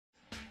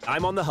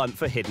I'm on the hunt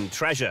for hidden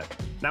treasure.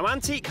 Now,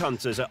 antique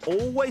hunters are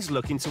always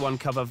looking to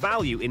uncover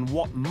value in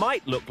what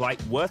might look like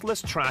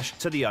worthless trash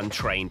to the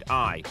untrained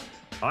eye.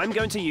 I'm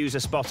going to use a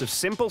spot of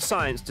simple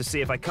science to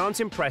see if I can't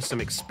impress some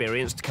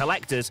experienced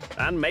collectors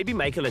and maybe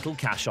make a little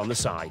cash on the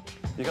side.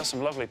 You've got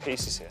some lovely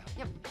pieces here.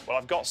 Yep. Well,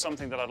 I've got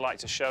something that I'd like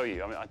to show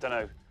you. I mean, I don't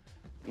know,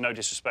 no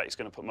disrespect, it's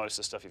going to put most of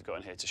the stuff you've got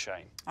in here to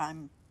shame.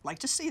 I'd like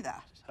to see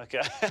that. OK.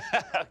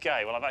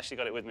 OK, well, I've actually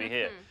got it with me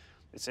here.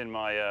 It's in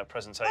my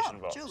presentation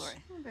box.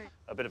 Jewellery.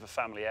 A bit of a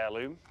family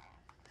heirloom.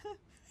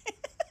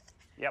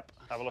 Yep,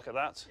 have a look at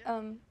that.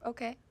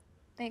 OK.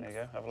 Thanks. There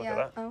you go, have a look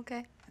at that.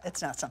 OK.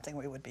 It's not something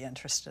we would be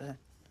interested in.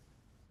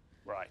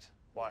 Right,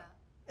 why?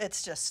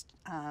 It's just,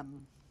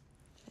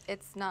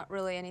 It's not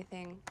really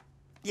anything.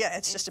 yeah,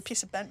 it's just a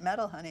piece of bent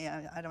metal, honey.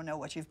 I don't know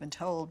what you've been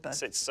told,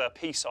 but... It's a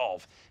piece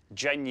of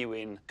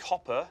genuine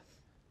copper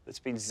that's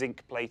been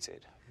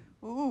zinc-plated.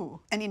 Ooh,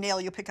 any nail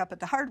you pick up at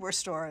the hardware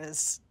store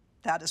is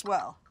that as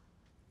well.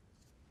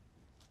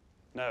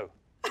 No,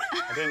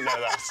 I didn't know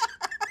that.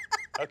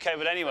 OK,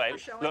 but anyway,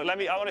 look,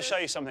 I want to show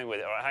you something with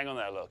it. All right, hang on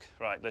there, look.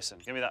 Right, listen,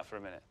 give me that for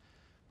a minute.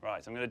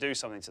 Right, I'm going to do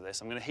something to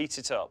this. I'm going to heat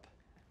it up.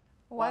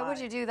 Why would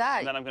you do that?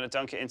 And then I'm going to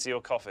dunk it into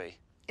your coffee.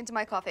 Into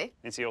my coffee?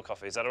 Into your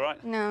coffee, is that all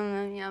right?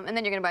 No, yeah. And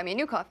then you're going to buy me a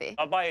new coffee.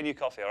 I'll buy you a new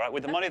coffee, all right,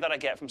 with the money that I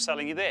get from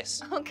selling you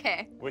this.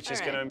 OK. Which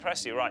is going to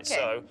impress you, right? Okay.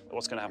 So,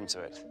 what's going to happen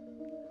to it?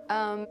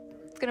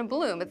 It's going to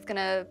bloom. It's going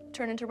to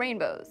turn into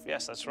rainbows.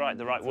 Yes, that's right,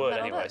 the right word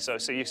anyway.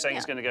 does. So you're saying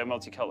it's going to go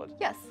multicoloured?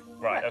 Yes.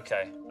 Right,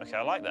 OK. OK,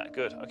 I like that,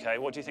 good. OK,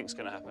 what do you think is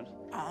going to happen?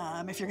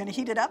 If you're going to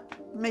heat it up,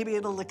 maybe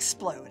it'll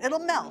explode. It'll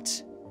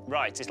melt.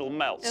 Right, it'll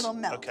melt. It'll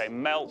melt. OK,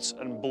 melt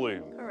and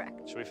bloom.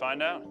 Correct. Shall we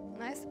find out?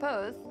 I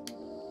suppose.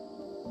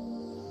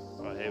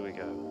 Right, here we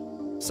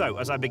go. So,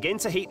 as I begin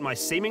to heat my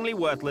seemingly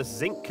worthless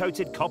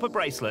zinc-coated copper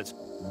bracelet,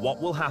 what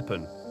will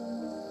happen?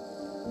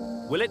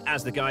 Will it,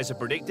 as the guys have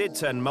predicted,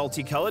 turn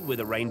multicoloured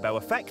with a rainbow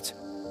effect?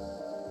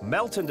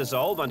 Melt and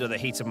dissolve under the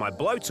heat of my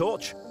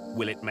blowtorch?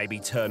 Will it maybe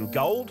turn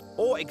gold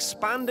or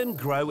expand and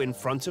grow in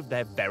front of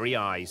their very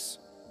eyes?